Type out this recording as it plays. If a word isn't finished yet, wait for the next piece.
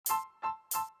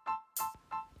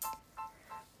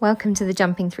Welcome to the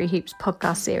Jumping Through Hoops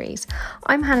podcast series.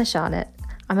 I'm Hannah Charlotte.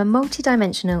 I'm a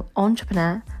multidimensional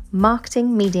entrepreneur,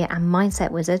 marketing, media and mindset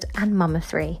wizard and mum of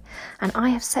three. And I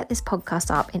have set this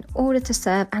podcast up in order to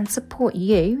serve and support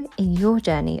you in your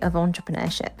journey of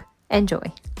entrepreneurship. Enjoy.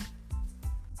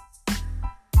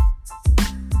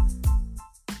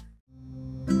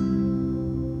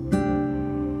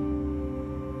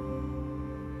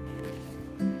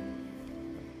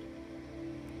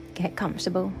 Get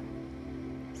comfortable.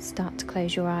 Start to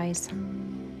close your eyes.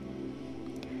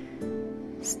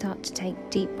 Start to take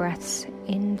deep breaths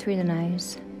in through the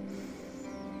nose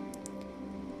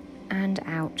and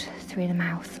out through the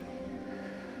mouth.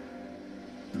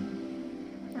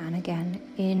 And again,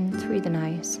 in through the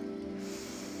nose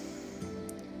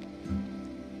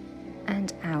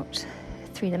and out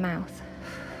through the mouth.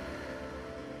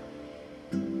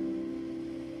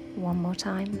 One more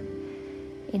time.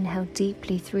 Inhale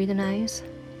deeply through the nose.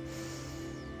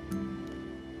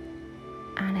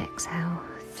 And exhale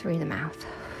through the mouth.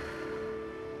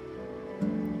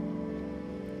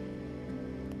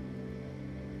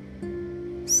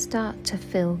 Start to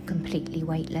feel completely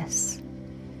weightless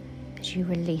as you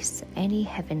release any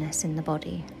heaviness in the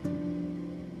body.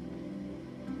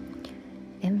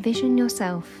 Envision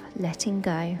yourself letting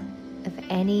go of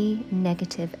any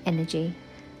negative energy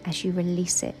as you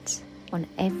release it on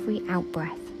every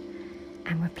out-breath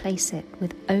and replace it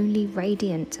with only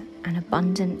radiant and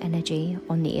abundant energy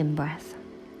on the in-breath.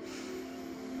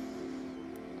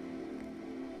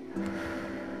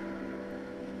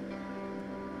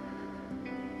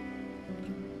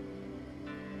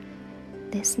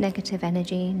 This negative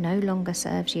energy no longer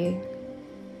serves you.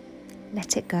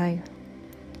 Let it go.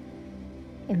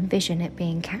 Envision it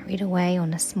being carried away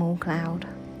on a small cloud.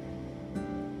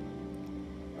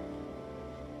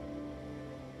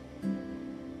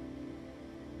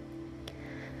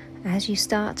 As you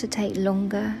start to take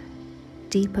longer,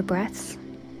 deeper breaths,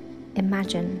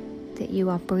 imagine that you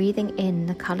are breathing in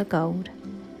the colour gold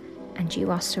and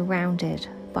you are surrounded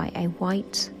by a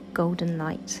white golden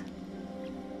light.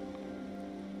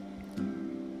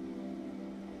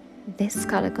 This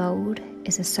colour gold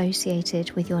is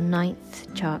associated with your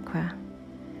 9th chakra.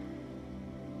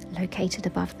 Located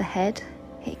above the head,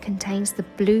 it contains the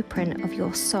blueprint of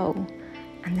your soul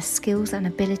and the skills and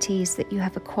abilities that you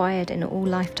have acquired in all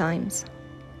lifetimes.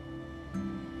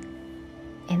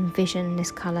 Envision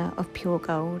this colour of pure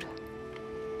gold.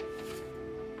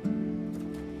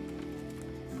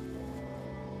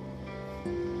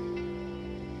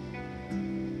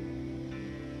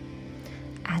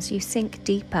 As you sink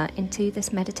deeper into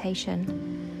this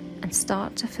meditation and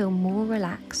start to feel more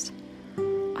relaxed,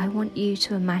 I want you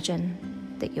to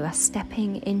imagine that you are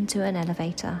stepping into an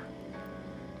elevator.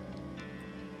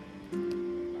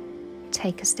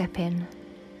 Take a step in.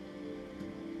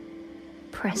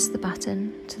 Press the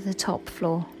button to the top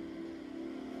floor.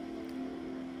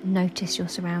 Notice your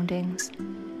surroundings.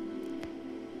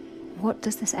 What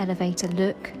does this elevator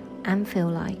look and feel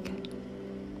like?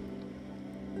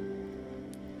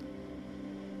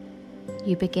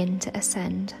 You begin to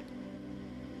ascend.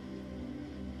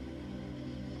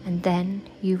 And then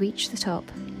you reach the top.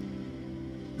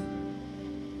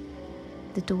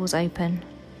 The doors open.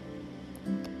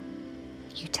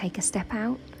 You take a step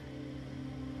out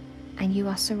and you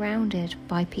are surrounded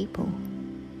by people.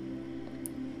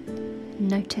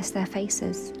 Notice their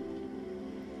faces.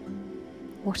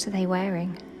 What are they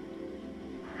wearing?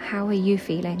 How are you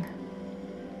feeling?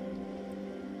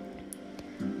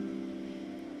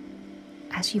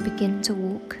 As you begin to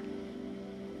walk,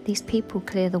 these people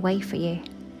clear the way for you.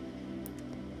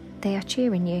 They are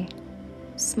cheering you,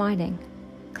 smiling,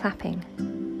 clapping.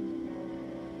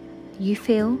 You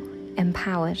feel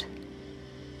empowered.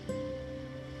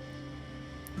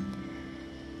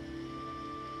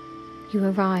 You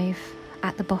arrive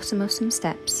at the bottom of some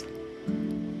steps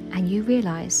and you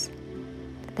realise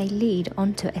that they lead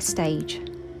onto a stage.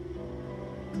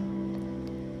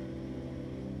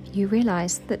 You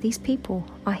realise that these people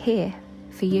are here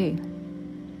for you.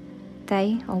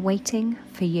 They are waiting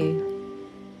for you.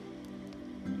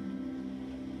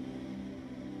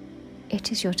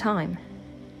 It is your time.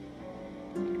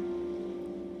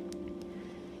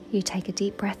 You take a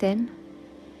deep breath in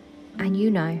and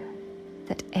you know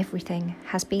that everything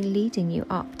has been leading you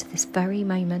up to this very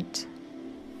moment.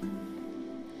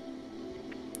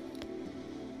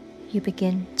 You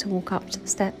begin to walk up to the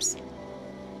steps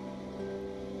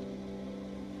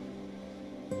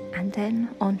and then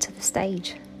onto the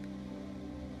stage.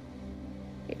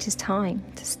 It is time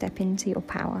to step into your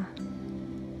power.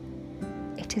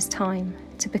 It is time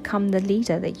to become the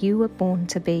leader that you were born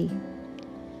to be.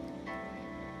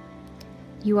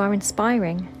 You are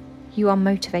inspiring. You are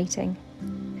motivating.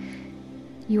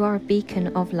 You are a beacon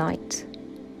of light.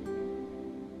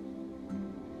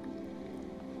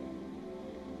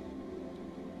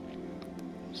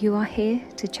 You are here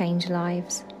to change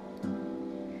lives.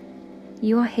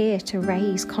 You are here to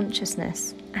raise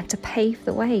consciousness and to pave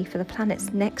the way for the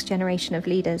planet's next generation of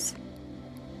leaders.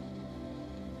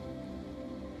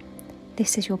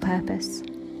 This is your purpose.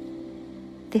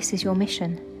 This is your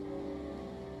mission.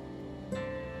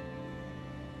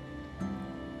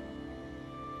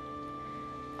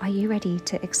 Are you ready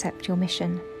to accept your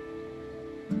mission?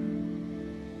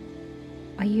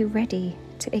 Are you ready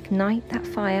to ignite that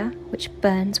fire which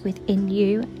burns within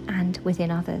you and within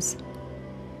others?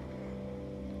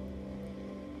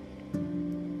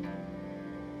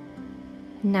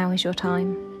 Now is your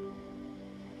time.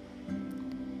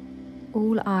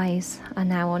 All eyes are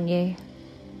now on you.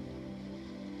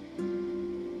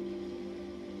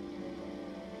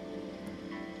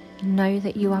 Know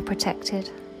that you are protected.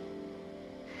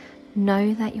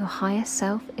 Know that your higher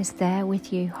self is there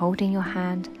with you, holding your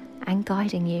hand and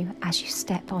guiding you as you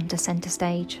step onto centre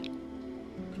stage.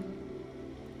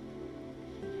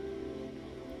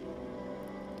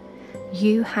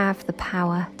 You have the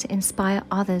power to inspire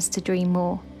others to dream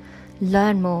more,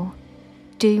 learn more,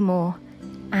 do more,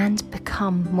 and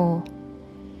become more.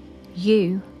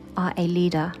 You are a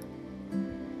leader.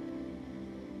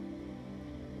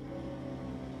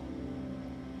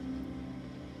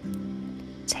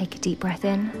 Take a deep breath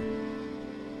in.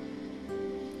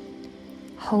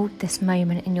 Hold this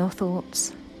moment in your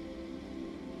thoughts.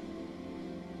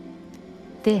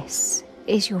 This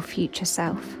is your future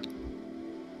self.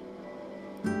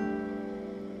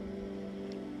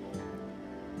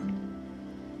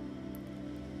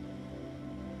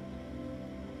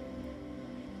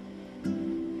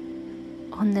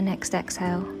 On the next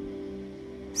exhale,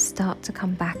 start to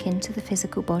come back into the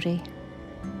physical body.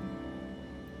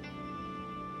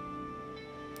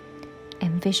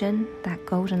 Envision that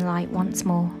golden light once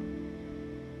more.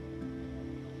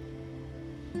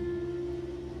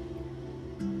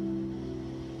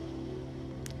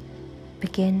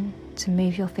 Begin to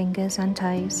move your fingers and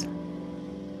toes.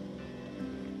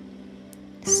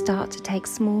 Start to take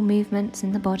small movements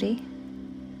in the body.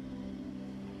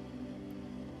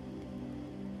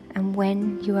 And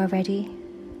when you are ready,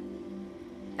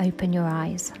 open your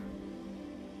eyes.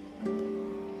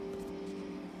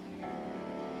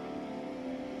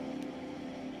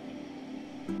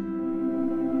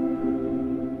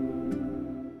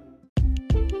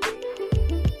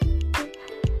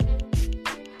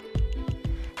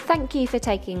 Thank you for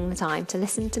taking the time to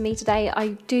listen to me today. I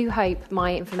do hope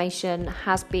my information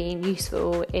has been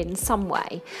useful in some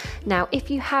way. Now,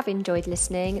 if you have enjoyed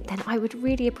listening, then I would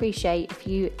really appreciate if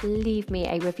you leave me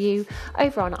a review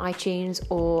over on iTunes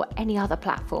or any other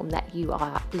platform that you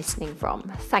are listening from.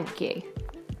 Thank you.